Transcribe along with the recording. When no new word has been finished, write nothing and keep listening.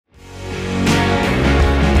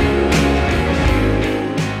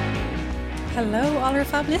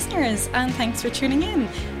fab listeners, and thanks for tuning in.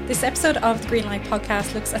 This episode of the Green Light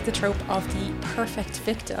podcast looks at the trope of the perfect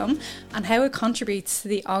victim and how it contributes to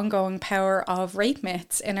the ongoing power of rape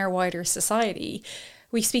myths in our wider society.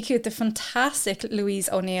 We speak with the fantastic Louise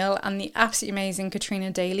O'Neill and the absolutely amazing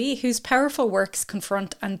Caitríona Daly, whose powerful works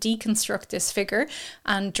confront and deconstruct this figure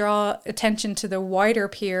and draw attention to the wider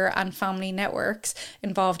peer and family networks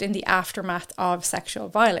involved in the aftermath of sexual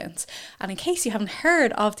violence. And in case you haven't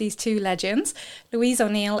heard of these two legends, Louise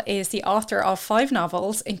O'Neill is the author of 5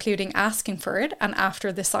 novels, including Asking for It and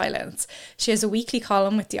After the Silence. She has a weekly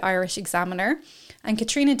column with the Irish Examiner. And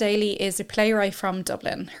Caitríona Daly is a playwright from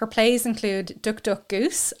Dublin. Her plays include Duck Duck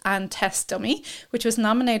Goose and Test Dummy, which was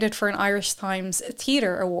nominated for an Irish Times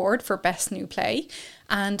Theatre Award for Best New Play,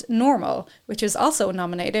 and Normal, which was also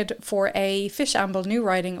nominated for a Fishamble New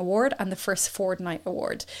Writing Award and the First Fortnight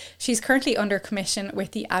Award. She's currently under commission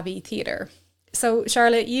with the Abbey Theatre. So,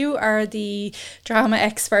 Charlotte, you are the drama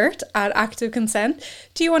expert at Active Consent.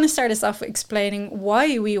 Do you want to start us off explaining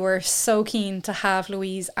why we were so keen to have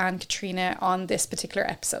Louise and Caitríona on this particular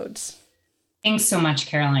episode? Thanks so much,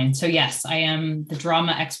 Caroline. So yes, I am the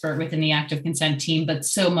drama expert within the Active Consent team, but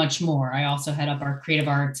so much more. I also head up our creative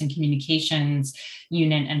arts and communications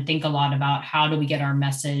unit and think a lot about how do we get our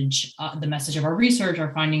message, the message of our research,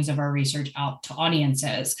 our findings of our research out to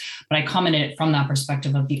audiences. But I come at it from that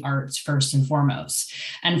perspective of the arts first and foremost.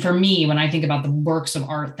 And for me, when I think about the works of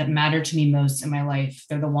art that matter to me most in my life,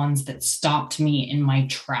 they're the ones that stopped me in my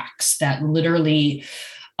tracks, that literally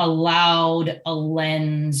allowed a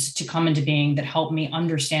lens to come into being that helped me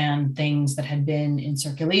understand things that had been in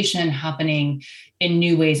circulation, happening in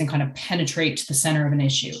new ways, and kind of penetrate to the center of an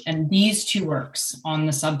issue. And these 2 works on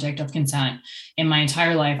the subject of consent, in my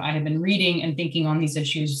entire life, I have been reading and thinking on these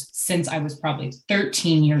issues since I was probably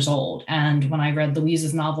 13 years old. And when I read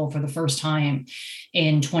Louise's novel for the first time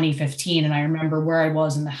in 2015, and I remember where I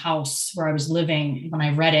was in the house where I was living when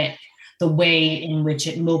I read it, the way in which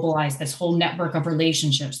it mobilized this whole network of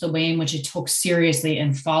relationships, the way in which it took seriously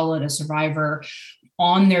and followed a survivor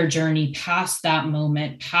on their journey past that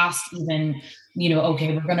moment, past even,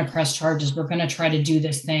 okay, we're going to press charges, we're going to try to do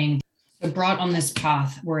this thing. It brought on this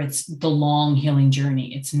path where it's the long healing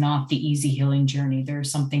journey. It's not the easy healing journey.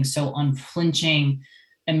 There's something so unflinching,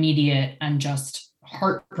 immediate, and just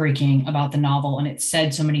heartbreaking about the novel. And it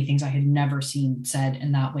said so many things I had never seen said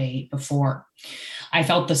in that way before. I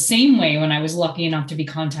felt the same way when I was lucky enough to be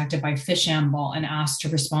contacted by Fishamble and asked to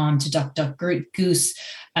respond to Duck Duck Goose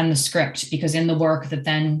and the script, because in the work that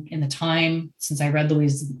then, in the time since I read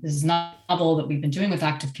Louise's novel that we've been doing with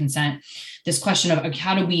Active Consent, this question of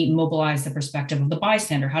how do we mobilize the perspective of the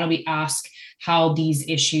bystander? How do we ask how these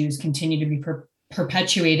issues continue to be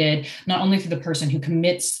perpetuated, not only for the person who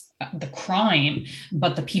commits the crime,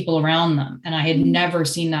 but the people around them. And I had never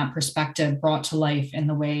seen that perspective brought to life in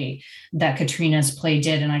the way that Caitríona's play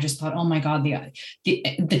did. And I just thought, oh my God,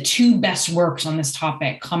 the 2 best works on this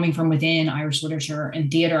topic coming from within Irish literature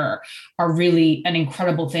and theater are really an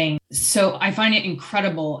incredible thing. So I find it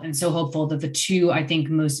incredible and so hopeful that the 2, I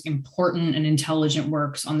think, most important and intelligent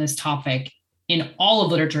works on this topic in all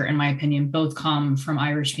of literature, in my opinion, both come from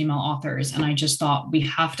Irish female authors. And I just thought we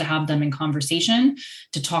have to have them in conversation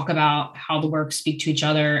to talk about how the works speak to each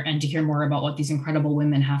other and to hear more about what these incredible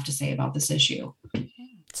women have to say about this issue.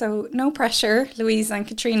 So no pressure, Louise and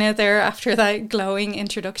Caitríona there after that glowing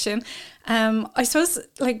introduction. I suppose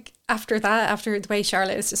after the way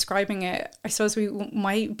Charlotte is describing it, I suppose we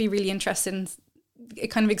might be really interested in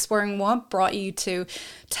kind of exploring what brought you to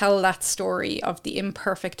tell that story of the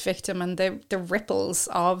imperfect victim and the ripples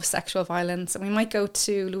of sexual violence. And we might go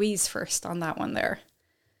to Louise first on that one there.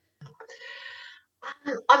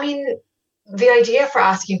 I mean, the idea for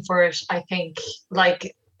Asking for It, I think,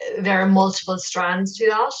 there are multiple strands to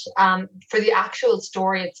that. For the actual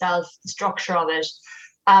story itself, the structure of it,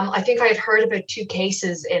 I think I had heard about 2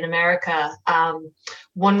 cases in America.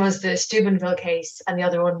 One was the Steubenville case and the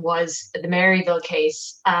other one was the Maryville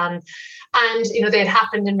case. And, they had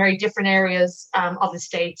happened in very different areas of the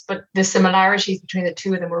States, but the similarities between the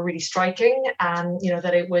 2 of them were really striking.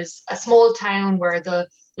 That it was a small town where the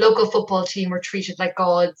local football team were treated like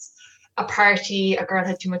gods. A party, a girl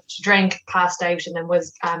had too much to drink, passed out, and then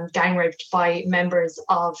was gang raped by members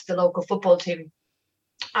of the local football team.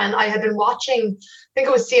 And I had been watching, I think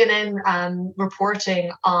it was CNN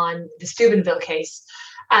reporting on the Steubenville case.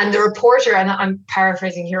 And the reporter, and I'm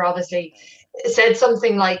paraphrasing here obviously, said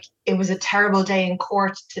something like, it was a terrible day in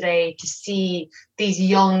court today to see these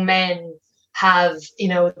young men have,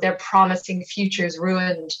 their promising futures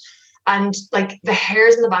ruined. And the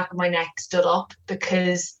hairs in the back of my neck stood up,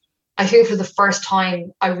 because I think for the first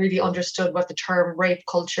time I really understood what the term rape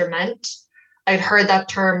culture meant. I'd heard that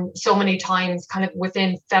term so many times kind of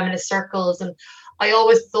within feminist circles. And I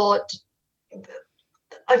always thought,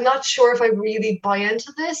 I'm not sure if I really buy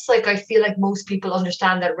into this. Like, I feel like most people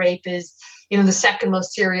understand that rape is, the second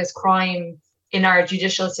most serious crime in our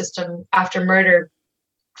judicial system after murder.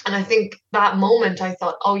 And I think that moment I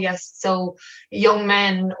thought, oh yes, so young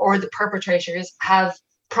men or the perpetrators have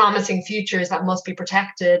promising futures that must be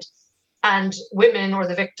protected. And women or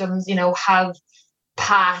the victims, have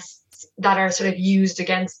pasts that are sort of used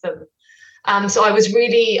against them. So I was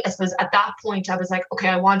really, I suppose at that point, I was like, okay,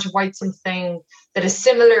 I want to write something that is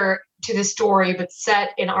similar to the story, but set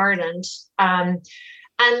in Ireland.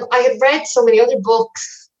 And I had read so many other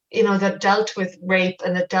books, that dealt with rape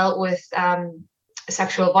and that dealt with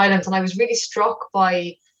sexual violence. And I was really struck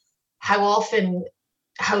by how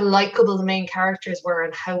likable the main characters were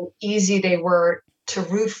and how easy they were to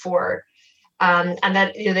root for. And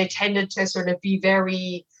that, they tended to sort of be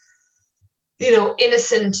very,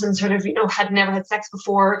 innocent and sort of, had never had sex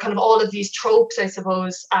before, kind of all of these tropes, I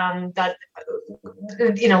suppose, that,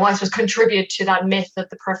 I suppose contribute to that myth of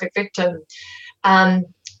the perfect victim. And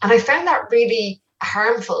I found that really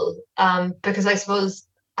harmful because I suppose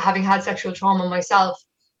having had sexual trauma myself,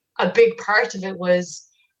 a big part of it was,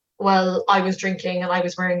 well, I was drinking and I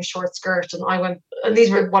was wearing a short skirt and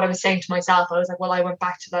these were what I was saying to myself. I was like, well, I went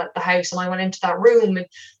back to the house and I went into that room and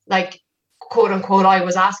like, quote unquote, I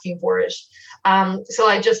was asking for it. So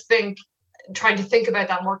I just think, trying to think about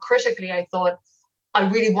that more critically, I thought I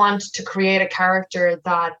really want to create a character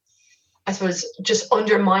that I suppose just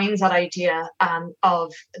undermines that idea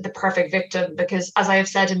of the perfect victim, because as I have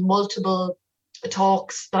said in multiple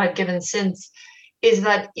talks that I've given since, is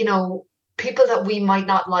that, people that we might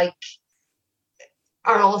not like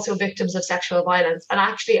are also victims of sexual violence, and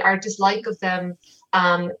actually our dislike of them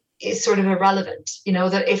is sort of irrelevant.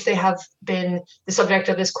 That if they have been the subject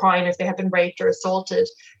of this crime, if they have been raped or assaulted,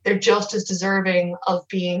 they're just as deserving of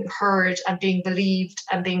being heard and being believed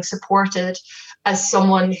and being supported as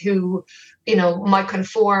someone who, might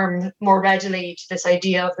conform more readily to this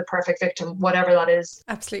idea of the perfect victim, whatever that is.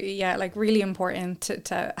 Absolutely, yeah. Like, really important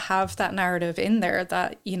to have that narrative in there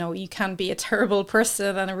that, you can be a terrible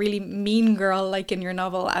person and a really mean girl, like in your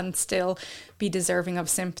novel, and still be deserving of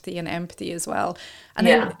sympathy and empathy as well. And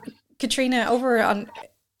then, Caitríona, over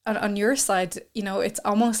on your side, it's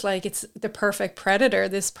almost like it's the perfect predator,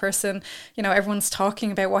 this person, everyone's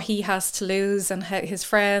talking about what he has to lose and his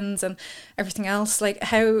friends and everything else. Like,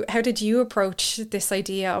 how did you approach this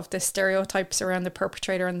idea of the stereotypes around the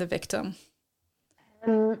perpetrator and the victim?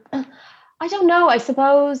 I don't know. I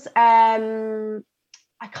suppose I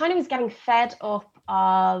kind of was getting fed up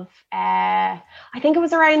of I think it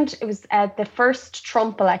was the first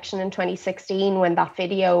Trump election in 2016 when that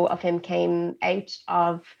video of him came out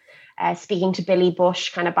of speaking to Billy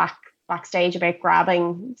Bush kind of backstage about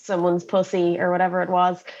grabbing someone's pussy or whatever it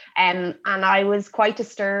was, and I was quite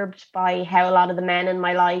disturbed by how a lot of the men in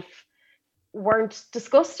my life weren't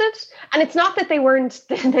disgusted. And it's not that they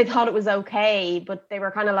thought it was okay, but they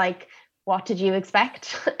were kind of like, what did you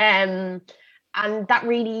expect? And that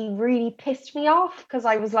really, really pissed me off, because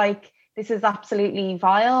I was like, this is absolutely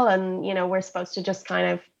vile, and, we're supposed to just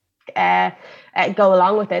kind of go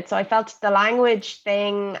along with it. So I felt the language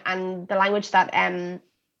thing and the language that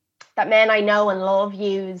that men I know and love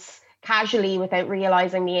use casually without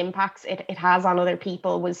realizing the impacts it has on other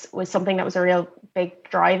people was something that was a real big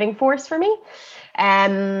driving force for me.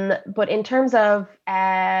 But in terms of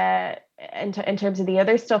in terms of the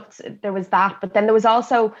other stuff, there was that, but then there was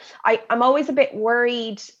also, I'm always a bit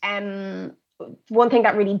worried. One thing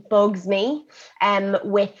that really bugs me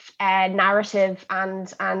with narrative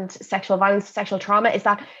and sexual violence, sexual trauma, is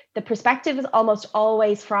that the perspective is almost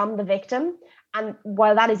always from the victim. And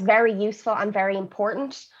while that is very useful and very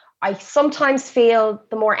important, I sometimes feel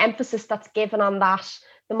the more emphasis that's given on that,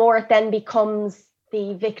 the more it then becomes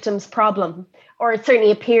the victim's problem, or it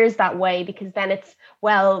certainly appears that way, because then it's,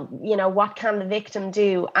 well, what can the victim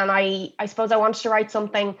do? And I suppose I wanted to write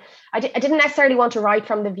something. I didn't necessarily want to write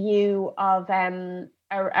from the view of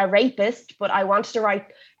a rapist, but I wanted to write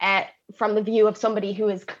from the view of somebody who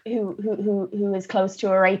is close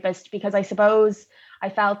to a rapist, because I suppose I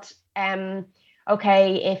felt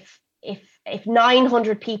okay, if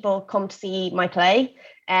 900 people come to see my play,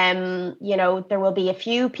 there will be a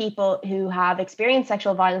few people who have experienced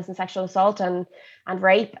sexual violence and sexual assault and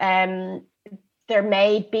rape. There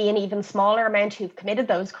may be an even smaller amount who've committed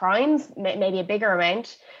those crimes, maybe a bigger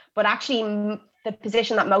amount, but actually the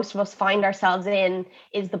position that most of us find ourselves in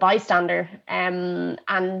is the bystander, and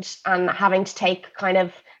having to take kind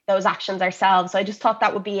of those actions ourselves. So I just thought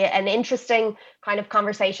that would be an interesting kind of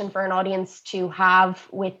conversation for an audience to have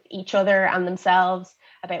with each other and themselves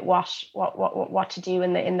about what to do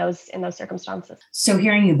in those circumstances. So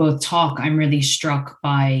hearing you both talk, I'm really struck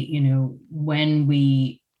by,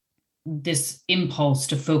 when this impulse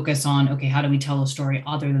to focus on, okay, how do we tell a story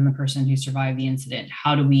other than the person who survived the incident?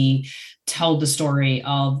 How do we tell the story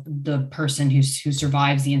of the person who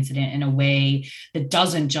survives the incident in a way that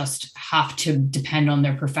doesn't just have to depend on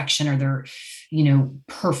their perfection or their,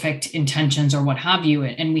 perfect intentions or what have you.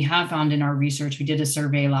 And we have found in our research, we did a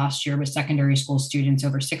survey last year with secondary school students,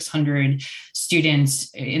 over 600 students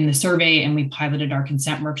in the survey, and we piloted our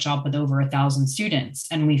consent workshop with over 1,000 students.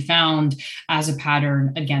 And we found as a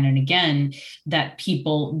pattern again and again that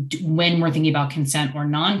people, when we're thinking about consent or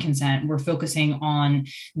non-consent, we're focusing on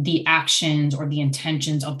the actions or the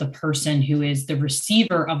intentions of the person who is the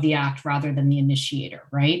receiver of the act rather than the initiator,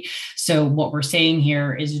 right? So what we're saying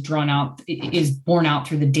here is borne out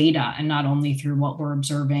through the data and not only through what we're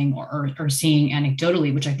observing or seeing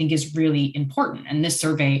anecdotally, which I think is really important. And this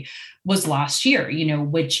survey was last year,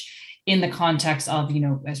 which in the context of,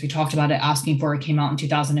 as we talked about it, Asking For It came out in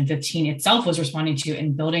 2015 itself, was responding to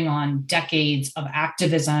and building on decades of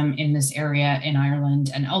activism in this area in Ireland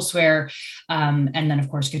and elsewhere. And then, of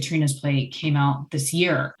course, Caitríona's play came out this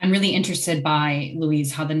year. I'm really interested by,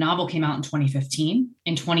 Louise, how the novel came out in 2015.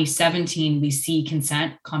 In 2017, we see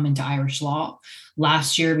consent come into Irish law.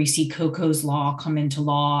 Last year, we see Coco's law come into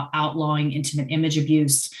law, outlawing intimate image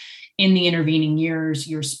abuse. In the intervening years,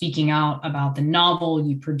 you're speaking out about the novel,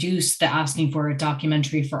 you produced the Asking For It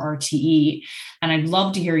documentary for RTE. And I'd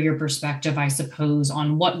love to hear your perspective, I suppose,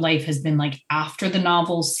 on what life has been like after the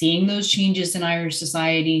novel, seeing those changes in Irish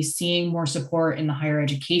society, seeing more support in the higher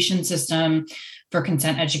education system for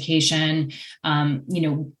consent education. Do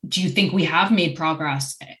you think we have made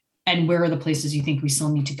progress? And where are the places you think we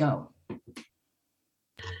still need to go?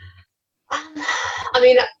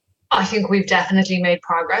 I think we've definitely made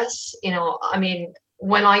progress. When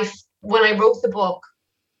I wrote the book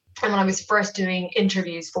and when I was first doing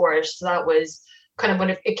interviews for it, so that was kind of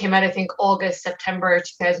when it came out, I think August, September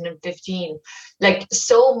 2015, like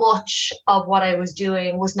so much of what I was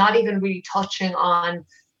doing was not even really touching on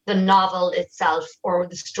the novel itself or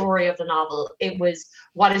the story of the novel. It was,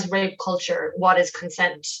 what is rape culture? What is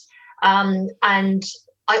consent? And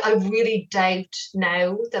I really doubt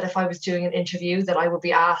now that if I was doing an interview that I would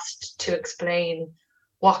be asked to explain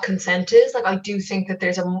what consent is. Like, I do think that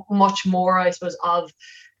there's a much more, I suppose, of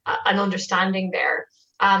an understanding there.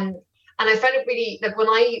 And I found it really, like, when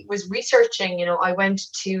I was researching, I went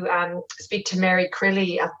to speak to Mary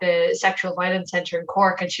Crilly at the Sexual Violence Centre in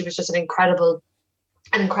Cork, and she was just an incredible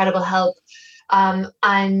help.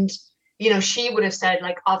 And she would have said,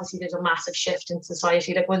 like, obviously there's a massive shift in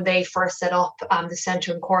society. Like, when they first set up the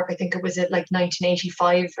centre in Cork, I think it was at like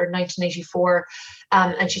 1985 or 1984.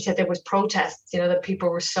 And she said there was protests, that people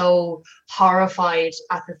were so horrified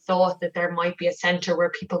at the thought that there might be a centre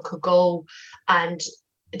where people could go and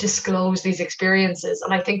disclose these experiences.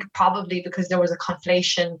 And I think probably because there was a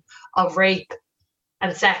conflation of rape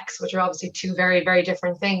and sex, which are obviously two very, very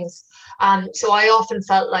different things. So I often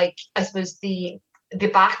felt like, I suppose, the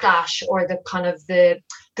backlash or the kind of the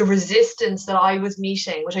resistance that I was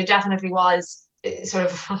meeting, which I definitely was sort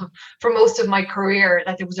of for most of my career,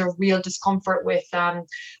 like there was a real discomfort with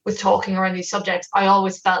talking around these subjects. I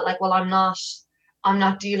always felt like, well, I'm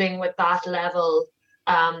not dealing with that level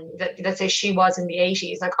that, let's say, she was in the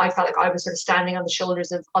 80s. Like, I felt like I was sort of standing on the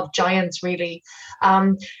shoulders of giants, really.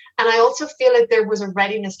 And I also feel like there was a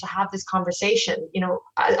readiness to have this conversation.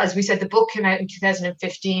 As we said, the book came out in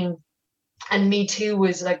 2015. And Me Too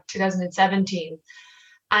was like 2017.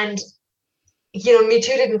 And, Me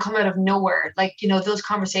Too didn't come out of nowhere. Like, those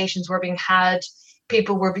conversations were being had.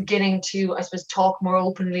 People were beginning to, I suppose, talk more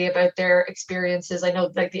openly about their experiences. I know,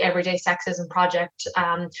 like, the Everyday Sexism Project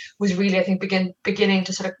was really, I think, beginning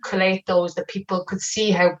to sort of collate those, that people could see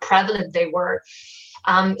how prevalent they were.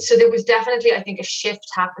 So there was definitely, I think, a shift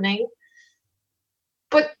happening.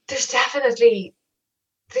 But there's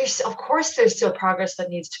still progress that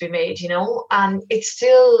needs to be made, it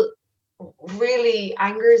still really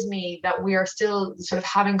angers me that we are still sort of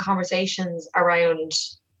having conversations around,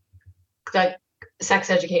 like, sex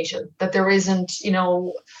education, that there isn't,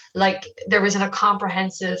 there isn't a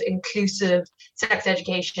comprehensive, inclusive sex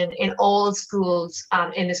education in all schools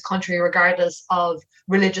in this country, regardless of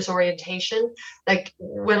religious orientation. Like,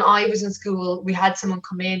 when I was in school, we had someone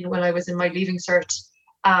come in when I was in my Leaving Cert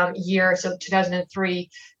year, so 2003,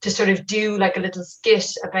 to sort of do like a little skit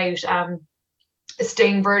about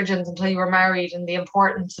staying virgins until you were married and the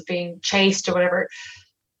importance of being chaste or whatever.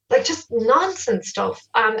 like just nonsense stuff.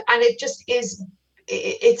 And it just is,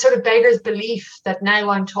 it sort of beggars belief that now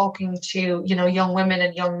I'm talking to, young women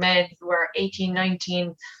and young men who are 18,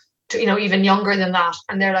 19, to, even younger than that.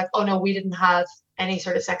 And they're like, oh no, we didn't have any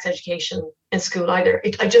sort of sex education in school either.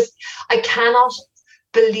 I cannot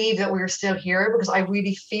believe that we're still here, because I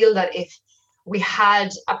really feel that if we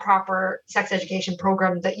had a proper sex education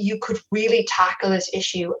program, that you could really tackle this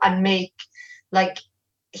issue and make like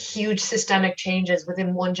huge systemic changes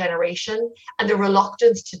within one generation. And the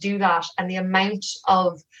reluctance to do that, and the amount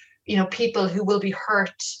of people who will be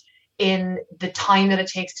hurt in the time that it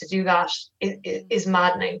takes to do that is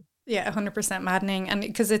maddening. Yeah, 100% maddening. And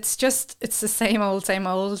because it's the same old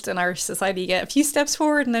in our society. You get a few steps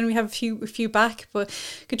forward and then we have a few back. But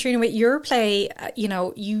Caitríona, with your play,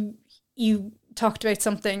 you talked about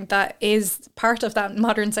something that is part of that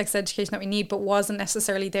modern sex education that we need, but wasn't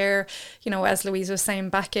necessarily there, as Louise was saying,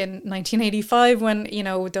 back in 1985 when,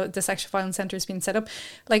 the Sexual Violence Centre has been set up.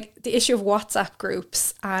 Like, the issue of WhatsApp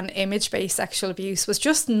groups and image-based sexual abuse was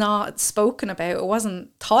just not spoken about. It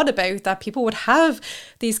wasn't thought about that people would have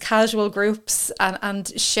these casual groups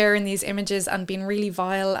and sharing these images and being really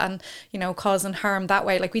vile and, causing harm that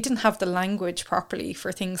way. Like, we didn't have the language properly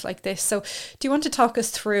for things like this. So do you want to talk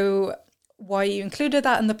us through why you included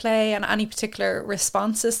that in the play and any particular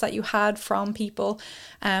responses that you had from people,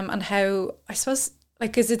 and how, I suppose, like,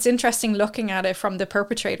 because it's interesting looking at it from the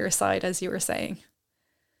perpetrator side, as you were saying.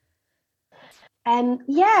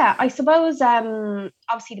 I suppose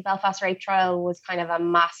obviously the Belfast rape trial was kind of a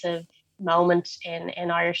massive moment in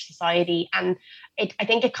Irish society, and I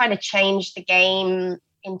think it kind of changed the game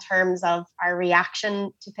in terms of our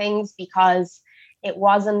reaction to things, because it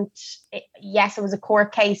was a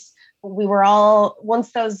court case. We were all,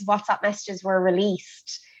 once those WhatsApp messages were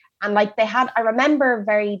released, and like I remember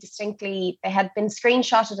very distinctly, they had been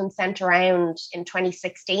screenshotted and sent around in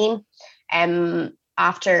 2016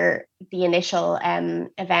 after the initial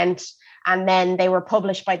event, and then they were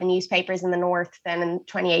published by the newspapers in the north then in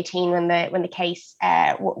 2018 when the case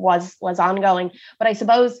was ongoing. But I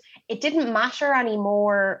suppose it didn't matter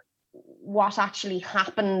anymore what actually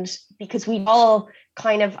happened, because we've all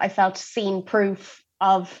kind of, I felt, seen proof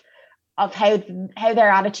of how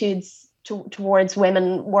their attitudes towards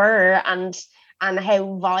women were and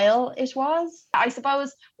how vile it was. I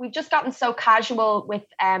suppose we've just gotten so casual with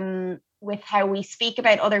how we speak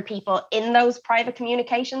about other people in those private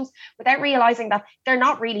communications without realizing that they're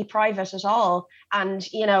not really private at all. And,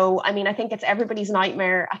 I think it's everybody's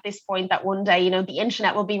nightmare at this point that one day, the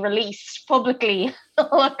internet will be released publicly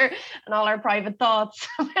and all our private thoughts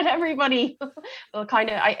about everybody will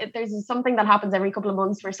there's something that happens every couple of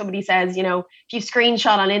months where somebody says, if you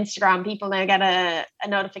screenshot on Instagram, people now get a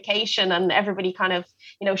notification and everybody kind of,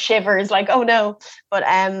 shivers like, oh no. But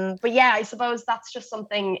yeah, I suppose that's just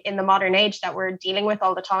something in the modern age that we're dealing with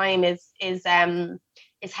all the time is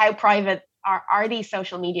how private are these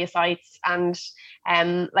social media sites. And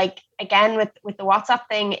like, again, with the WhatsApp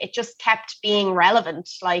thing, it just kept being relevant.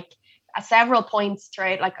 Like, at several points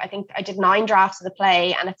throughout, like, I think I did 9 drafts of the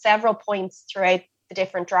play, and at several points throughout the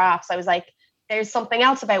different drafts, I was like, there's something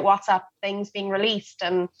else about WhatsApp things being released,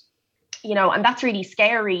 and and that's really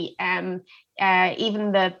scary.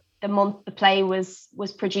 Even the month the play was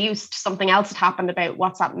produced, something else had happened about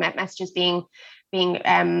WhatsApp messages being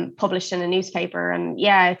published in a newspaper. And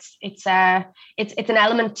yeah, it's an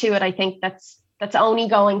element to it, I think, that's only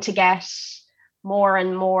going to get more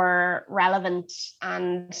and more relevant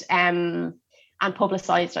and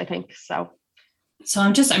publicized, I think. So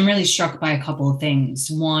I'm really struck by a couple of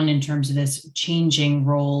things. One, in terms of this changing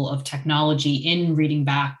role of technology in reading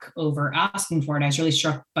back over asking for it. I was really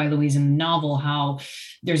struck by Louise in the novel, how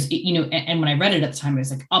there's, and when I read it at the time, it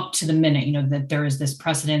was like up to the minute, that there is this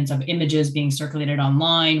precedence of images being circulated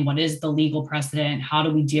online. What is the legal precedent? How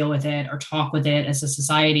do we deal with it or talk with it as a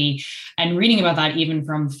society? And reading about that even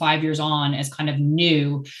from 5 years on as kind of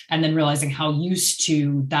new, and then realizing how used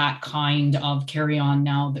to that kind of carry on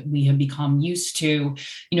now that we have become used to,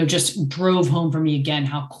 just drove home for me again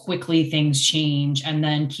how quickly things change, and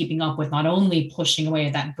then keeping up with not only pushing away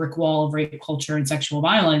at that brick wall of rape culture and sexual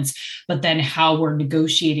violence, but then how we're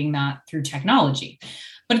negotiating that through technology.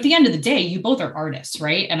 But at the end of the day, you both are artists,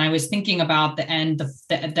 right? And I was thinking about the end,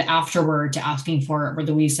 the afterword to asking for it, where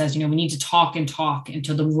Louise says, we need to talk until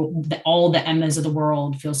all the Emmas of the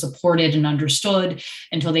world feel supported and understood,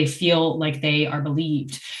 until they feel like they are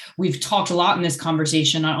believed. We've talked a lot in this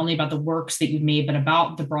conversation, not only about the works that you've made, but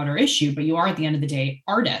about the broader issue, but you are at the end of the day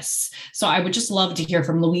artists. So I would just love to hear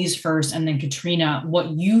from Louise first, and then Caitríona,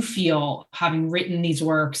 what you feel, having written these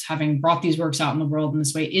works, having brought these works out in the world in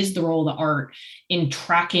this way, is the role of the art in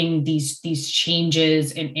tracking tracking these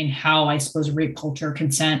changes in how, I suppose, rape culture,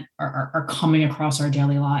 consent are coming across our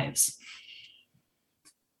daily lives?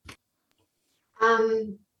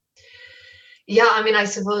 Yeah, I mean, I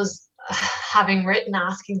suppose having written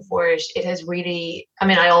Asking for It, it has really, I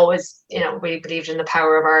mean, I always, really believed in the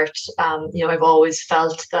power of art. I've always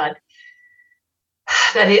felt that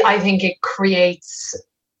I think it creates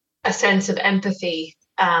a sense of empathy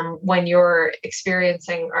when you're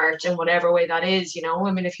experiencing art in whatever way that is.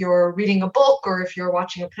 I mean, if you're reading a book, or if you're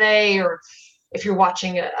watching a play, or if you're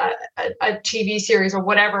watching a TV series or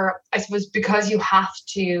whatever, I suppose, because you have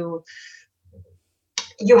to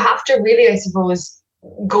really, I suppose,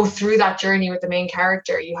 go through that journey with the main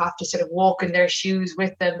character. You have to sort of walk in their shoes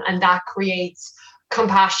with them, and that creates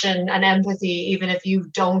compassion and empathy, even if you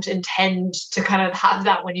don't intend to kind of have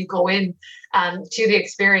that when you go in to the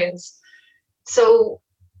experience. So,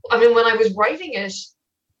 I mean, when I was writing it,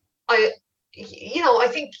 I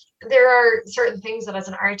think there are certain things that as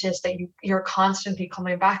an artist that you're constantly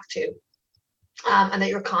coming back to, and that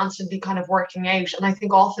you're constantly kind of working out. And I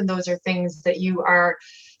think often those are things that you are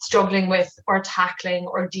struggling with or tackling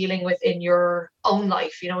or dealing with in your own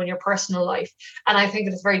life, in your personal life. And I think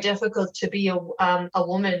it's very difficult to be a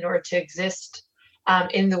woman, or to exist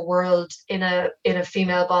in the world in a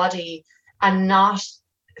female body and not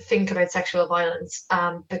think about sexual violence,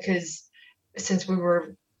 because since we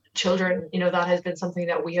were children, that has been something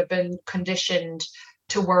that we have been conditioned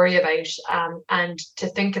to worry about and to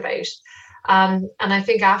think about. And I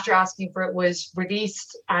think after Asking for It was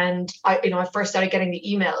released, and I first started getting the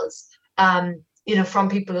emails, from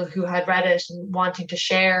people who had read it and wanting to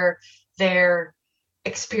share their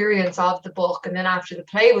experience of the book. And then after the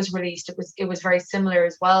play was released, it was very similar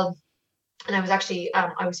as well. And I was actually,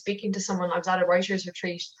 I was speaking to someone. I was at a writers'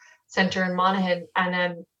 retreat center in Monaghan,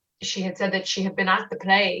 and she had said that she had been at the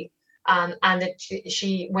play, and that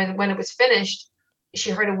she when it was finished, she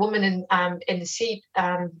heard a woman in the seat,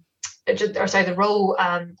 the row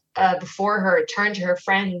before her, turned to her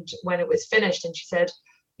friend when it was finished, and she said,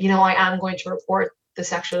 I am going to report the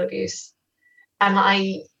sexual abuse. And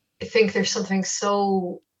I think there's something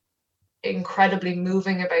so incredibly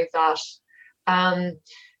moving about that.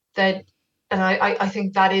 I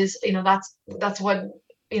think that is, that's what,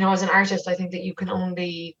 as an artist, I think that you can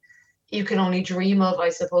only dream of, I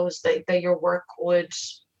suppose, that your work would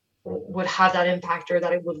have that impact, or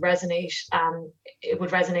that it would resonate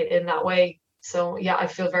in that way. So yeah, I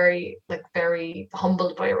feel very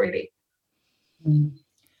humbled by it, really.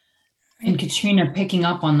 And Caitríona, picking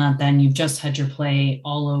up on that, then you've just had your play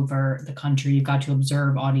all over the country. You've got to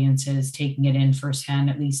observe audiences taking it in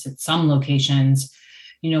firsthand, at least at some locations.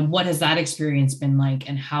 What has that experience been like,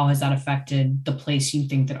 and how has that affected the place you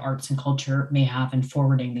think that arts and culture may have in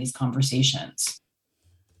forwarding these conversations?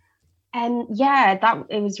 That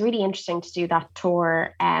it was really interesting to do that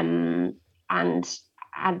tour, and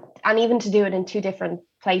even to do it in two different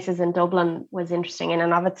places in Dublin was interesting in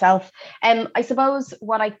and of itself. I suppose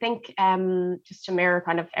what I think, just to mirror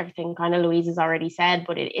kind of everything kind of Louise has already said,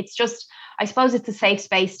 but it's just, I suppose it's a safe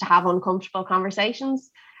space to have uncomfortable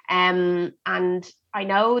conversations. And I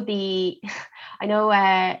know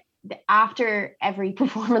after every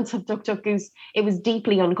performance of Duck Duck Goose, it was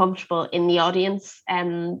deeply uncomfortable in the audience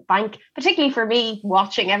bank, particularly for me,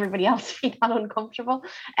 watching everybody else be that uncomfortable.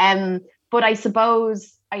 But I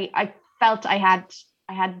suppose I felt I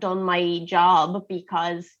had done my job,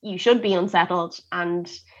 because you should be unsettled, and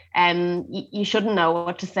you shouldn't know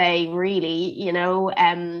what to say, really,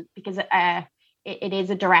 because it is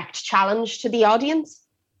a direct challenge to the audience.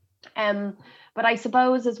 But I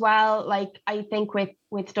suppose as well, I think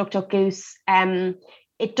with Duck Duck Goose,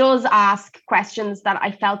 it does ask questions that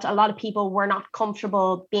I felt a lot of people were not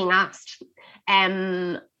comfortable being asked.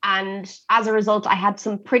 And as a result, I had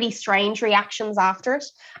some pretty strange reactions after it.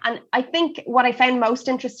 And I think what I found most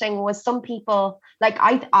interesting was some people,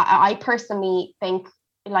 I personally think,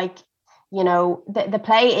 the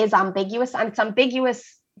play is ambiguous, and it's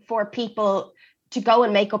ambiguous for people to go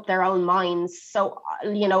and make up their own minds. So,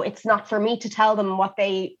 it's not for me to tell them what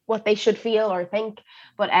they should feel or think.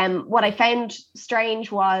 But what I found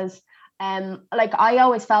strange was, I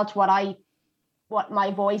always felt what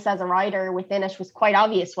my voice as a writer within it was quite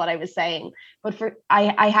obvious what I was saying. But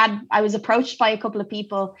I was approached by a couple of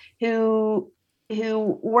people who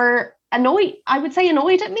were annoyed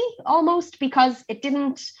at me almost, because it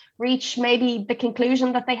didn't reach maybe the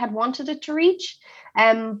conclusion that they had wanted it to reach.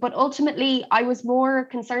 But ultimately, I was more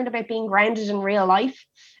concerned about being grounded in real life.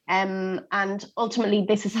 And ultimately,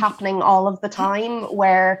 this is happening all of the time,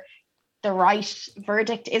 where the right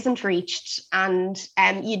verdict isn't reached. And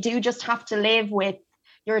you do just have to live with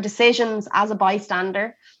your decisions as a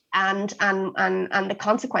bystander and the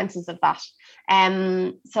consequences of that.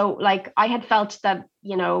 So like I had felt that,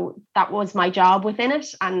 you know, that was my job within it,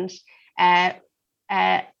 and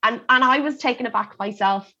I was taken aback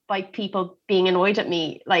myself by people being annoyed at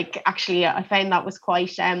me. Like, actually, I found that was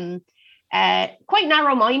quite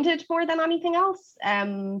narrow-minded more than anything else.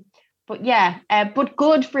 But yeah, but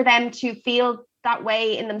good for them to feel that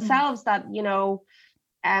way in themselves, that, you know,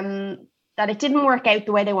 that it didn't work out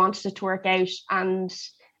the way they wanted it to work out, and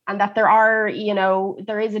that there are, you know,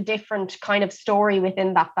 there is a different kind of story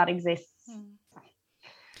within that exists.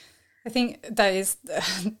 I think that is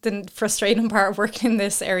the frustrating part of working in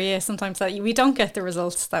this area sometimes, that we don't get the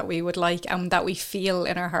results that we would like and that we feel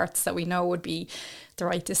in our hearts that we know would be the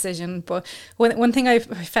right decision. But one thing I've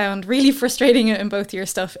found really frustrating in both your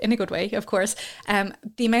stuff, in a good way, of course,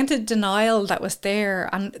 the amount of denial that was there.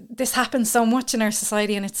 And this happens so much in our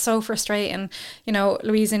society, and it's so frustrating. You know,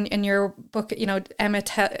 Louise, in your book, you know, Emma,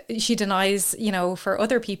 she denies, you know, for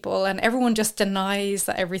other people, and everyone just denies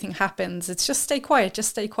that everything happens. It's just stay quiet, just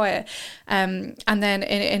stay quiet. And then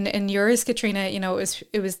in yours, Caitríona, you know,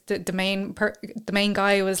 it was the main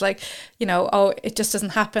guy was like, you know, oh, it just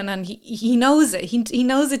doesn't happen, and he knows it. He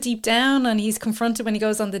knows it deep down, and he's confronted when he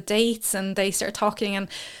goes on the dates and they start talking, and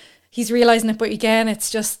he's realizing it. But again, it's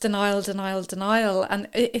just denial. And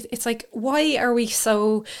it's like, why are we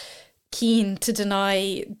so keen to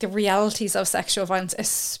deny the realities of sexual violence,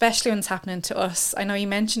 especially when it's happening to us? I know you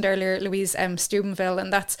mentioned earlier, Louise, Steubenville,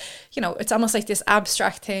 and that's, you know, it's almost like this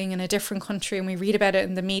abstract thing in a different country, and we read about it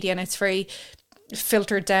in the media, and it's very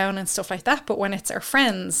filtered down and stuff like that. But when it's our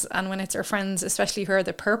friends, especially who are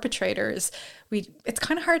the perpetrators, it's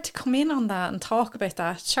kind of hard to come in on that and talk about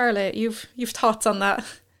that. Charlotte, you've thoughts on that?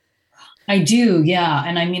 I do, yeah.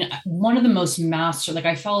 And I mean, one of the most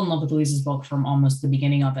I fell in love with Louise's book from almost the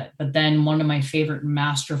beginning of it. But then one of my favorite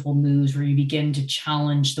masterful moves where you begin to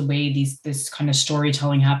challenge the way this kind of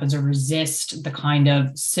storytelling happens, or resist the kind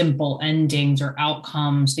of simple endings or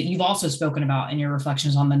outcomes that you've also spoken about in your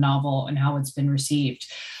reflections on the novel and how it's been received.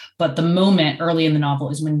 But the moment early in the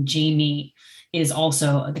novel is when the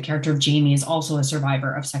character of Jamie is also a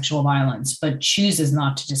survivor of sexual violence, but chooses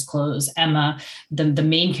not to disclose. Emma, the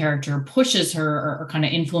main character, pushes her or kind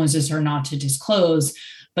of influences her not to disclose,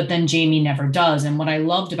 but then Jamie never does. And what I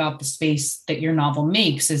loved about the space that your novel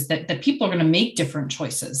makes is that people are going to make different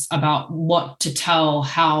choices about what to tell,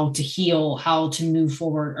 how to heal, how to move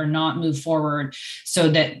forward or not move forward. So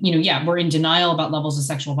that, you know, yeah, we're in denial about levels of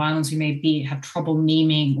sexual violence. We may have trouble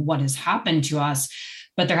naming what has happened to us,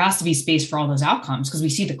 but there has to be space for all those outcomes, because we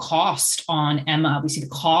see the cost on Emma. We see the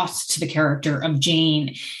cost to the character of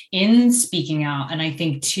Jane in speaking out. And I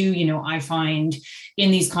think too, you know, I find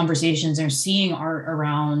in these conversations they're seeing art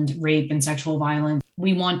around rape and sexual violence.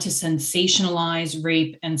 We want to sensationalize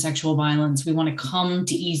rape and sexual violence. We want to come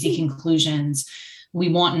to easy conclusions. We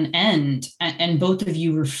want an end. And both of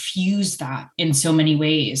you refuse that in so many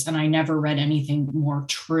ways. And I never read anything more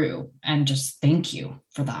true. And just thank you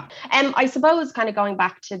for that. I suppose kind of going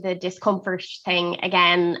back to the discomfort thing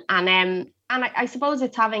again, and I suppose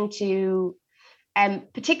it's having to,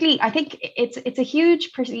 particularly, I think it's a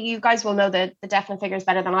huge, you guys will know the definite figures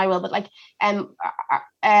better than I will, but like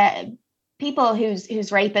people whose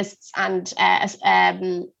rapists and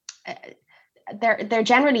they're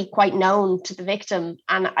generally quite known to the victim.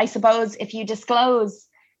 And I suppose if you disclose,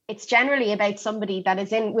 it's generally about somebody that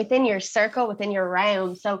is within your circle, within your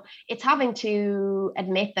realm. So it's having to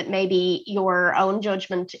admit that maybe your own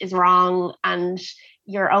judgment is wrong and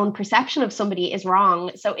your own perception of somebody is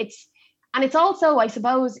wrong. So it's also, I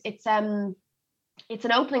suppose, it's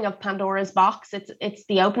an opening of Pandora's box. It's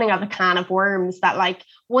the opening of a can of worms that, like,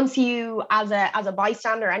 once you as a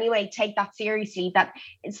bystander anyway take that seriously, that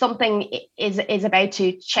something is about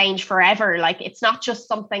to change forever. Like, it's not just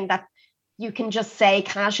something that you can just say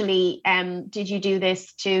casually, did you do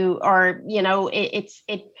this too? Or, you know, it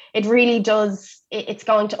really does, it's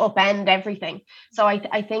going to upend everything. So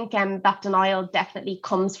I think that denial definitely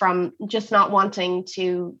comes from just not wanting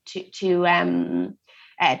to deal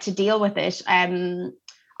with it.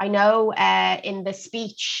 I know in the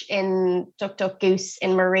speech in Duck Duck Goose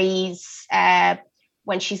in Marie's,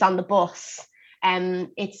 when she's on the bus,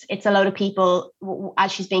 it's a load of people,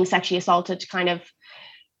 as she's being sexually assaulted, kind of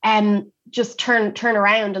just turn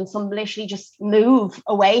around, and some literally just move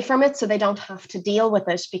away from it so they don't have to deal with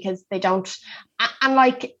it, because they don't, and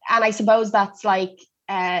I suppose that's like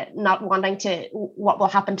not wanting to, what will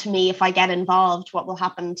happen to me if I get involved, what will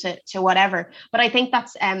happen to whatever. But I think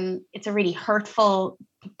that's it's a really hurtful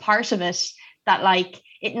part of it, that like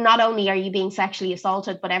it not only are you being sexually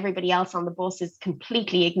assaulted, but everybody else on the bus is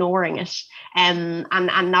completely ignoring it, and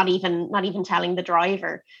not even telling the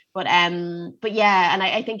driver. But yeah, and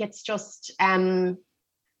I think it's just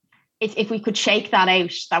if we could shake that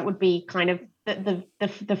out, that would be kind of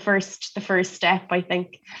the first step, I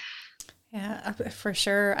think. Yeah, for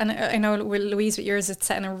sure. And I know with Louise, with yours, it's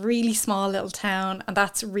set in a really small little town, and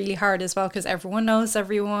that's really hard as well because everyone knows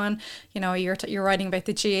everyone. You know, you're writing about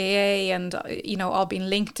the GAA and all being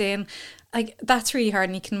linked in. Like, that's really hard,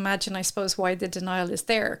 and you can imagine, I suppose, why the denial is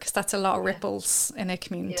there, because that's a lot of ripples in a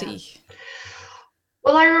community. Yeah.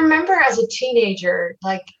 Well, I remember as a teenager,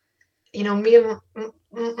 like, me and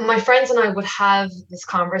my friends and I would have this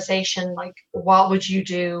conversation, like, what would you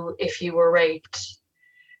do if you were raped?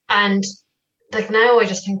 And like now I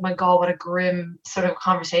just think, my God, what a grim sort of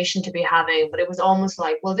conversation to be having. But it was almost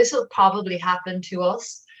like, well, this will probably happen to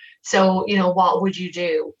us. So, what would you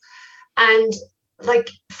do? And like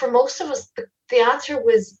for most of us, the answer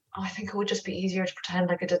was, I think it would just be easier to pretend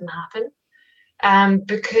like it didn't happen.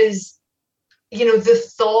 Because, the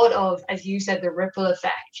thought of, as you said, the ripple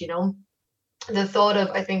effect, the thought of,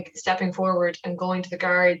 I think, stepping forward and going to the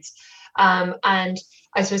guards, and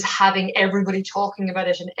I suppose having everybody talking about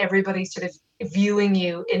it and everybody sort of viewing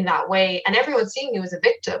you in that way, and everyone seeing you as a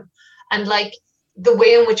victim, and like the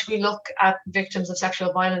way in which we look at victims of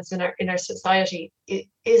sexual violence in our society, it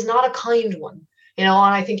is not a kind one, and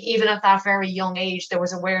I think even at that very young age there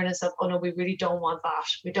was awareness of, oh no, we really don't want that,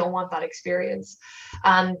 we don't want that experience,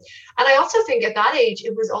 and I also think at that age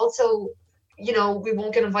it was also, we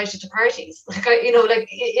won't get invited to parties, like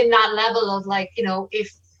like in that level of like,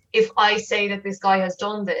 if I say that this guy has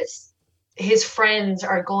done this, his friends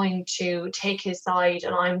are going to take his side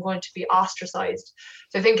and I'm going to be ostracized.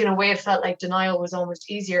 So I think in a way it felt like denial was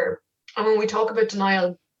almost easier. And when we talk about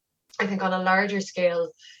denial, I think on a larger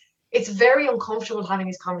scale, it's very uncomfortable having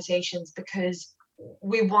these conversations because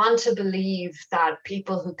we want to believe that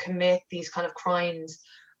people who commit these kind of crimes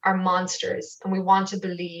are monsters, and we want to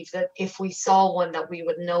believe that if we saw one that we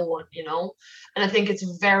would know one, and I think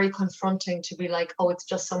it's very confronting to be like, oh, it's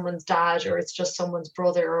just someone's dad, or it's just someone's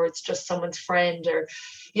brother, or it's just someone's friend, or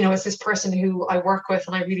it's this person who I work with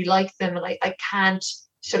and I really like them, and I can't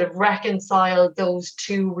sort of reconcile those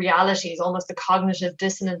two realities, almost the cognitive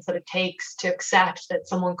dissonance that it takes to accept that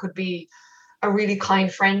someone could be a really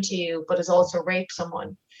kind friend to you but has also raped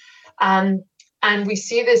someone. And we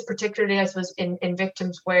see this particularly, I suppose, in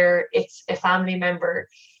victims where it's a family member,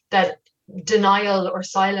 that denial or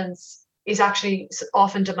silence is actually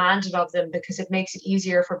often demanded of them because it makes it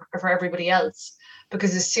easier for everybody else.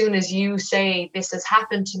 Because as soon as you say, this has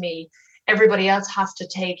happened to me, everybody else has to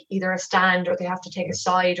take either a stand, or they have to take a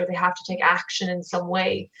side, or they have to take action in some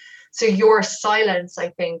way. So your silence, I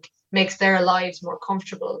think, makes their lives more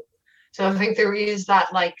comfortable. So I think there is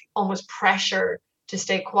that like almost pressure to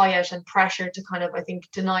stay quiet, and pressure to kind of, I think,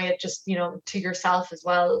 deny it just, to yourself as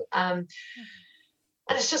well. And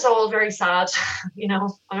it's just all very sad,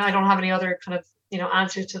 I don't have any other kind of,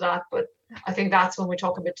 answer to that. But I think that's when we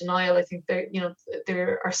talk about denial, I think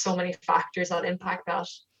there are so many factors that impact that.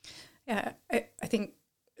 Yeah, I think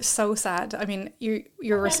so sad. I mean,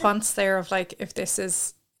 your response there of like, if this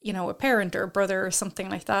is, a parent or a brother or something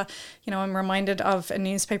like that, I'm reminded of a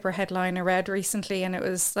newspaper headline I read recently, and it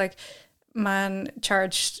was like, man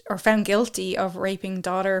charged or found guilty of raping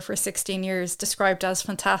daughter for 16 years, described as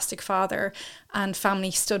fantastic father, and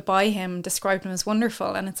family stood by him, described him as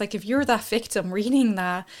wonderful. And it's like, if you're that victim reading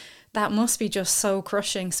that must be just so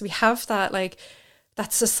crushing. So we have that like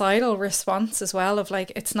that societal response as well of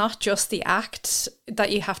like, it's not just the act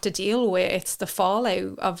that you have to deal with, it's the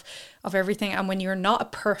fallout of everything. And when you're not a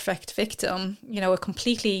perfect victim, a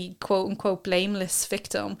completely quote unquote blameless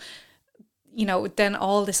victim, then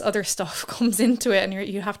all this other stuff comes into it, and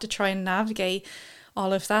you have to try and navigate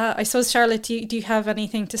all of that. I suppose, Charlotte, do you have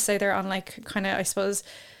anything to say there on like kind of, I suppose,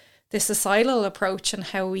 the societal approach and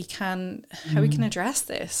how we can address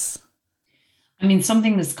this? I mean,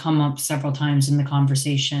 something that's come up several times in the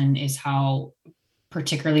conversation is how,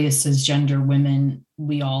 particularly as cisgender women,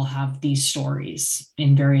 we all have these stories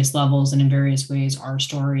in various levels and in various ways, our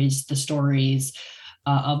stories, the stories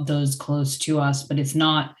of those close to us. But it's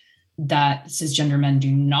not that cisgender men do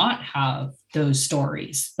not have those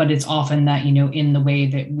stories, but it's often that, you know, in the way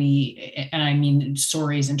that we, and I mean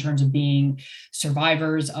stories in terms of being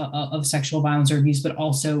survivors of sexual violence or abuse, but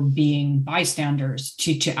also being bystanders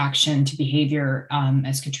to action, to behavior,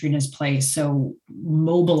 as Caitríona's play so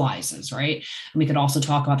mobilizes, right? And we could also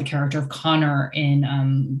talk about the character of Connor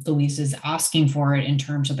in Louise's asking for it in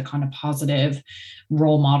terms of the kind of positive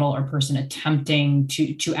role model or person attempting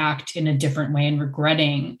to act in a different way and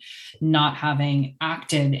regretting not having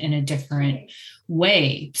acted in a different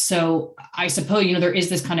way. So I suppose, you know, there is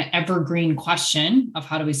this kind of evergreen question of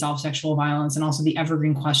how do we solve sexual violence, and also the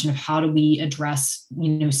evergreen question of how do we address, you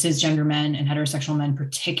know, cisgender men and heterosexual men,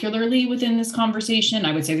 particularly within this conversation.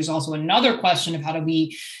 I would say there's also another question of how do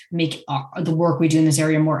we make the work we do in this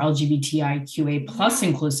area more LGBTIQA plus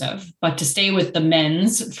inclusive. But to stay with the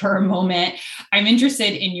men's for a moment, I'm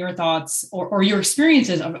interested in your thoughts or your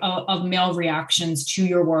experiences of male reactions to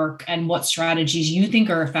your work, and what strategies you think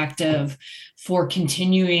are effective for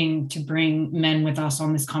continuing to bring men with us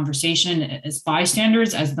on this conversation as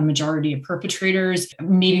bystanders, as the majority of perpetrators.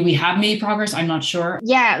 Maybe we have made progress, I'm not sure.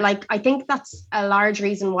 Yeah, like I think that's a large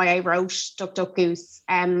reason why I wrote Duck Duck Goose.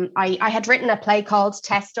 I had written a play called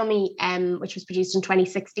Test Dummy, which was produced in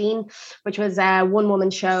 2016, which was a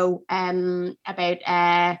one-woman show about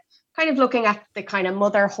kind of looking at the kind of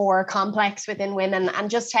mother whore complex within women,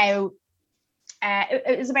 and just how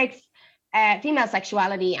it was about female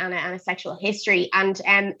sexuality and a sexual history. And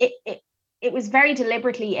it was very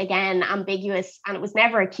deliberately, again, ambiguous, and it was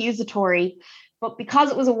never accusatory. But because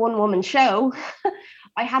it was a one-woman show,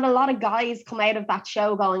 I had a lot of guys come out of that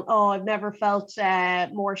show going, oh, I've never felt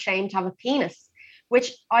more ashamed to have a penis,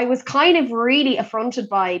 which I was kind of really affronted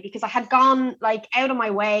by, because I had gone like out of my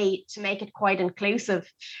way to make it quite inclusive.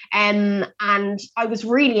 And I was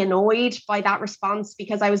really annoyed by that response,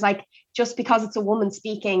 because I was like, just because it's a woman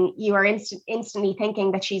speaking, you are instantly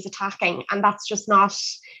thinking that she's attacking. And that's just not,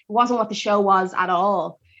 it wasn't what the show was at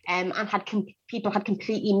all. And people had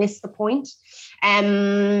completely missed the point.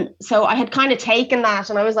 So I had kind of taken that,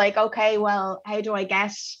 and I was like, okay, well, how do I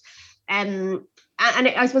get, and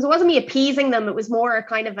I suppose it wasn't me appeasing them. It was more a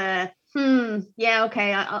kind of a, yeah,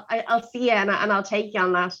 okay, I'll see you, and I'll take you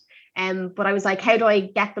on that. But I was like, how do I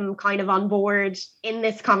get them kind of on board in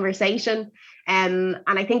this conversation? And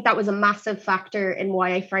I think that was a massive factor in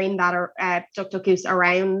why I framed that Duck Duck Goose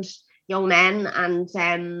around young men and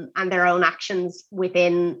their own actions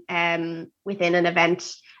within an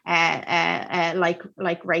event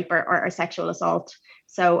like rape or sexual assault.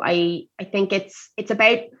 So I think it's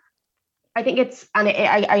about, I think it's, and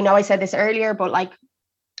I know I said this earlier, but like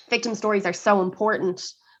victim stories are so important,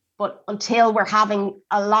 but until we're having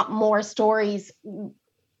a lot more stories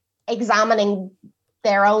examining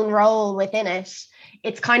their own role within it,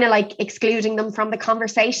 it's kind of like excluding them from the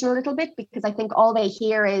conversation a little bit, because I think all they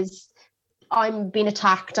hear is I'm being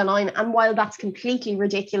attacked, and while that's completely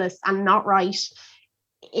ridiculous and not right,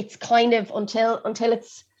 it's kind of until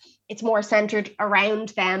it's more centered around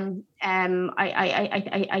them.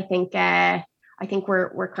 I think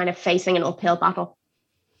we're kind of facing an uphill battle.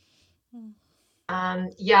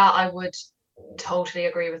 Yeah, I would totally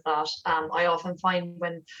agree with that. I often find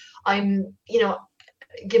when I'm,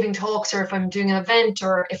 giving talks, or if I'm doing an event,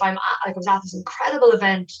 or if I was at this incredible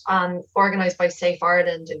event organized by Safe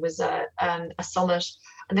Ireland. It was a summit,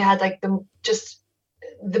 and they had like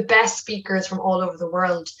the best speakers from all over the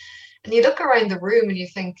world. And you look around the room and you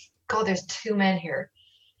think, God, there's two men here,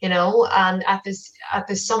 and at this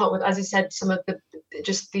summit with, as I said, some of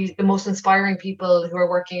the most inspiring people who are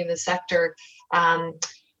working in the sector.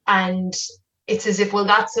 And it's as if, well,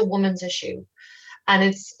 that's a woman's issue. And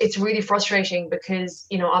it's really frustrating because,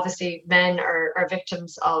 obviously men are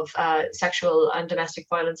victims of sexual and domestic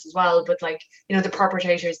violence as well. But the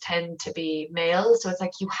perpetrators tend to be male. So it's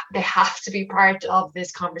like they have to be part of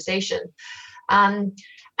this conversation. And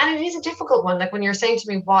it is a difficult one. Like when you're saying to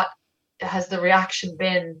me, what has the reaction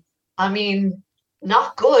been? I mean,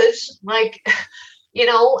 not good. And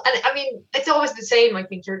I mean, it's always the same. I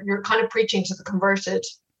think you're kind of preaching to the converted.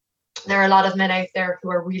 There are a lot of men out there who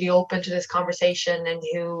are really open to this conversation, and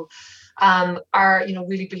who are,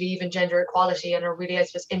 really believe in gender equality, and are really, I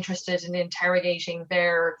suppose, interested in interrogating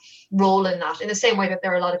their role in that, in the same way that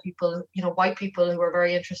there are a lot of people, white people, who are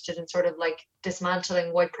very interested in sort of like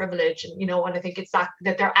dismantling white privilege, and and I think it's that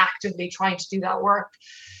they're actively trying to do that work.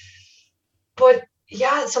 But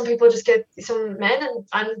yeah, some people just some men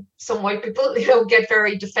and some white people, get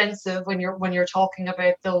very defensive when you're talking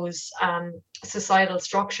about those societal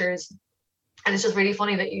structures. And it's just really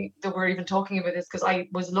funny that we're even talking about this, because I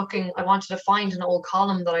wanted to find an old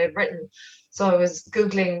column that I had written. So I was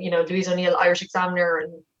Googling, Louise O'Neill, Irish Examiner,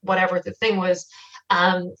 and whatever the thing was.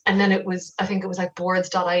 And then I think it was like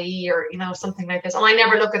boards.ie or, something like this. And I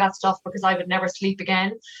never look at that stuff because I would never sleep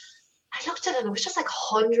again. I looked at it and it was just like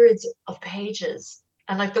hundreds of pages.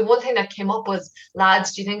 And like the one thing that came up was,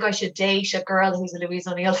 lads, do you think I should date a girl who's a Louise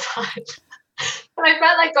O'Neill fan? And I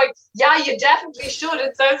felt like going, yeah, you definitely should.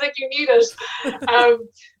 It sounds like you need it.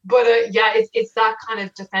 But it's that kind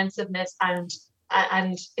of defensiveness, and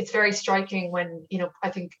it's very striking when, I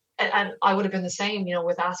think, and I would have been the same,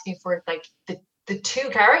 with asking for it, like the two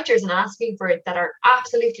characters and asking for it that are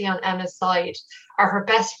absolutely on Emma's side are her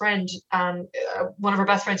best friend, one of her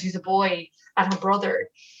best friends who's a boy, and her brother.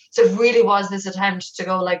 So it really was this attempt to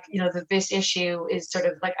go like, that this issue is sort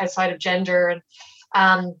of like outside of gender,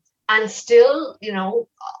 and still,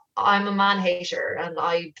 I'm a man hater, and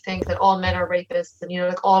I think that all men are rapists, and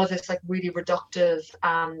like all of this like really reductive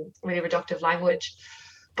language.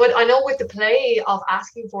 But I know with the play of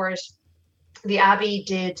asking for it, the Abbey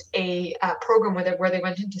did a program where they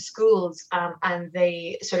went into schools, and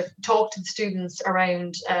they sort of talked to the students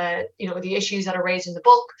around the issues that are raised in the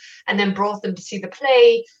book, and then brought them to see the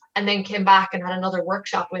play, and then came back and had another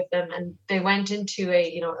workshop with them. And they went into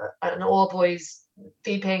an all boys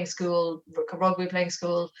fee-paying school, rugby playing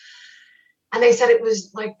school, and they said it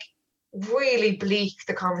was like really bleak,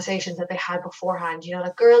 the conversations that they had beforehand.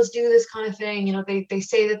 Like, girls do this kind of thing, they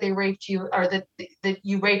say that they raped you, or that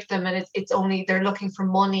you raped them, and it's only they're looking for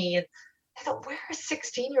money. And I thought, where are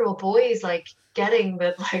 16-year-old boys like getting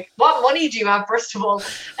that? Like, what money do you have, first of all,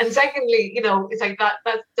 and secondly, it's like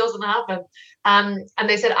that doesn't happen. And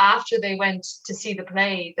they said after they went to see the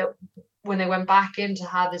play, that when they went back in to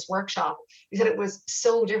have this workshop, he said it was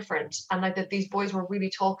so different, and like that these boys were really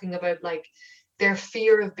talking about like their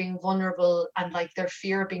fear of being vulnerable, and like their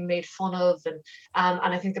fear of being made fun of, and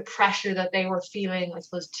I think the pressure that they were feeling, I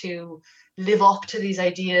suppose, to live up to these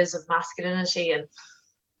ideas of masculinity. And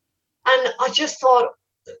I just thought,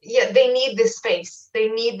 yeah, they need this space. They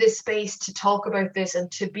need this space to talk about this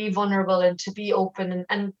and to be vulnerable and to be open,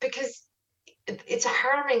 and because it's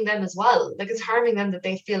harming them as well. Like, it's harming them that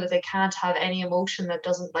they feel that they can't have any emotion that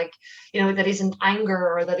doesn't, like, that isn't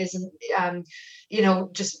anger, or that isn't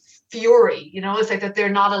just fury. It's like that they're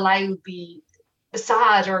not allowed to be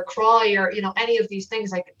sad or cry or any of these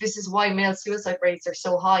things. Like, this is why male suicide rates are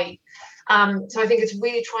so high. So I think it's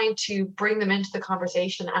really trying to bring them into the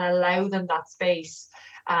conversation and allow them that space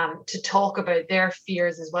to talk about their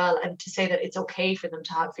fears as well, and to say that it's okay for them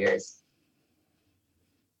to have fears.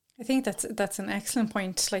 I think that's an excellent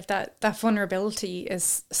point. Like, that vulnerability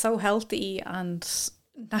is so healthy and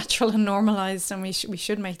natural and normalized, and we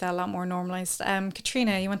should make that a lot more normalized.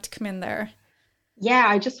 Caitríona, you want to come in there? Yeah,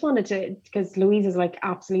 I just wanted to, because Louise is like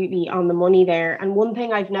absolutely on the money there. And one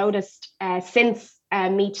thing I've noticed since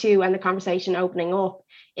Me Too and the conversation opening up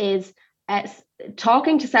is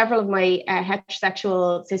talking to several of my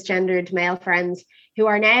heterosexual cisgendered male friends who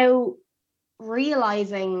are now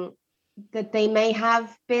realizing that they may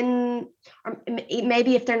have been, or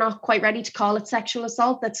maybe if they're not quite ready to call it sexual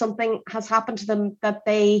assault, that something has happened to them that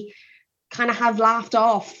they kind of have laughed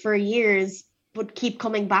off for years but keep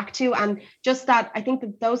coming back to. And just that, I think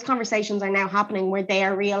that those conversations are now happening where they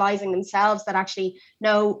are realizing themselves that actually,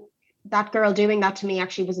 no, that girl doing that to me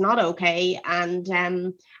actually was not okay.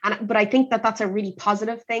 But I think that that's a really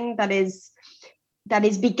positive thing that is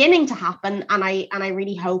beginning to happen, and I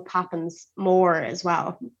really hope happens more as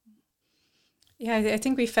well. Yeah, I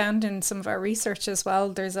think we found in some of our research as well,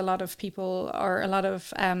 there's a lot of people, or a lot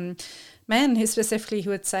of men who specifically who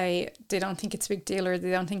would say they don't think it's a big deal, or they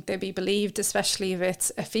don't think they'd be believed, especially if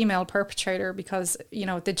it's a female perpetrator, because,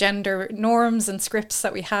 the gender norms and scripts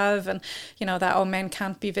that we have, and, that, men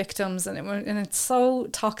can't be victims, and it's so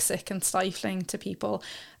toxic and stifling to people.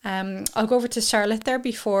 I'll go over to Charlotte there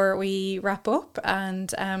before we wrap up,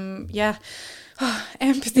 and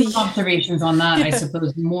empathy. Some observations on that, I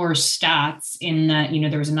suppose, more stats in that,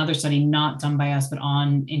 there was another study not done by us, but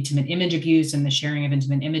on intimate image abuse and the sharing of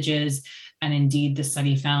intimate images. And indeed, the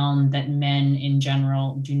study found that men in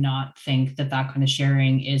general do not think that kind of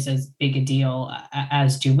sharing is as big a deal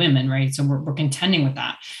as do women, right? So we're contending with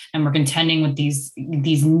that. And we're contending with these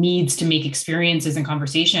needs to make experiences and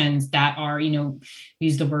conversations that are,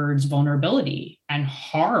 use the words vulnerability and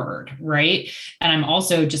hard, right? And I'm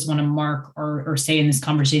also just want to mark or say in this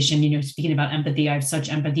conversation, speaking about empathy, I have such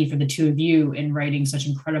empathy for the two of you in writing such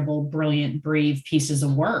incredible, brilliant, brave pieces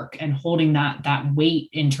of work and holding that weight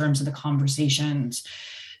in terms of the conversations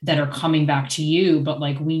that are coming back to you. But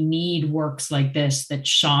like, we need works like this that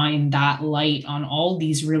shine that light on all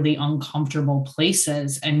these really uncomfortable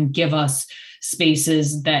places and give us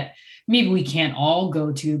spaces that maybe we can't all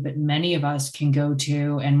go to, but many of us can go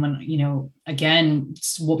to. And when, you know, again,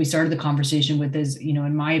 what we started the conversation with is, you know,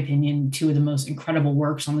 in my opinion, two of the most incredible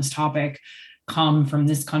works on this topic come from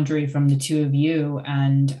this country, from the two of you.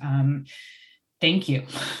 And thank you.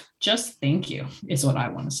 Just thank you is what I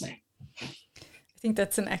want to say. I think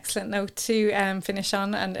that's an excellent note to finish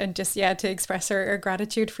on, and just, yeah, to express our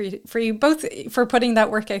gratitude for you both for putting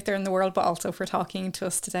that work out there in the world, but also for talking to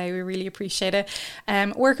us today. We really appreciate it.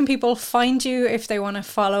 Where can people find you if they want to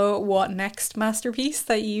follow what next masterpiece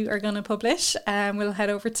that you are going to publish? We'll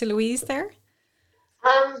head over to Louise there.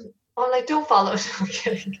 Don't follow it. I'm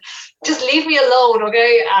kidding. Just leave me alone,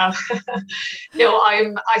 okay? I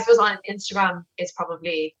suppose on Instagram is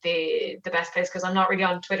probably the best place, because I'm not really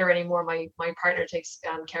on Twitter anymore. My partner takes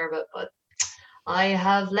care of it, but I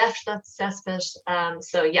have left that cesspit.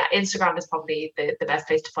 So yeah, Instagram is probably the best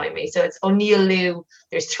place to find me. So it's O'Neill Lou.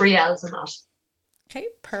 There's 3 L's in that. Okay,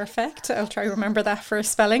 perfect. I'll try to remember that for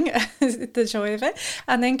spelling. The joy of it.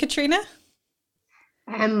 And then Caitríona.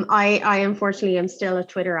 I unfortunately am still a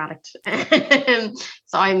Twitter addict.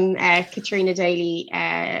 So I'm Caitríona Daly,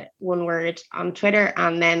 one word on Twitter,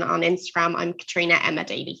 and then on Instagram I'm Caitríona Emma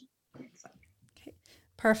Daly. Okay,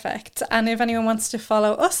 perfect. And if anyone wants to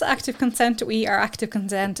follow us, Active Consent, we are Active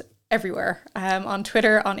Consent everywhere, on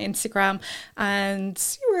Twitter, on Instagram,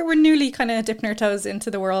 and we're newly kind of dipping our toes into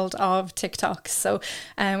the world of TikTok. So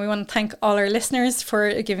we want to thank all our listeners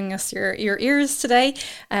for giving us your ears today.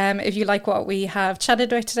 If you like what we have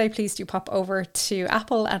chatted about today, please do pop over to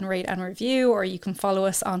Apple and rate and review, or you can follow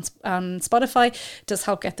us on Spotify. It does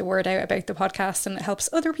help get the word out about the podcast, and it helps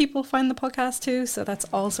other people find the podcast too, so that's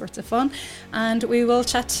all sorts of fun. And we will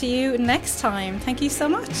chat to you next time. Thank you so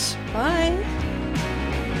much. Bye.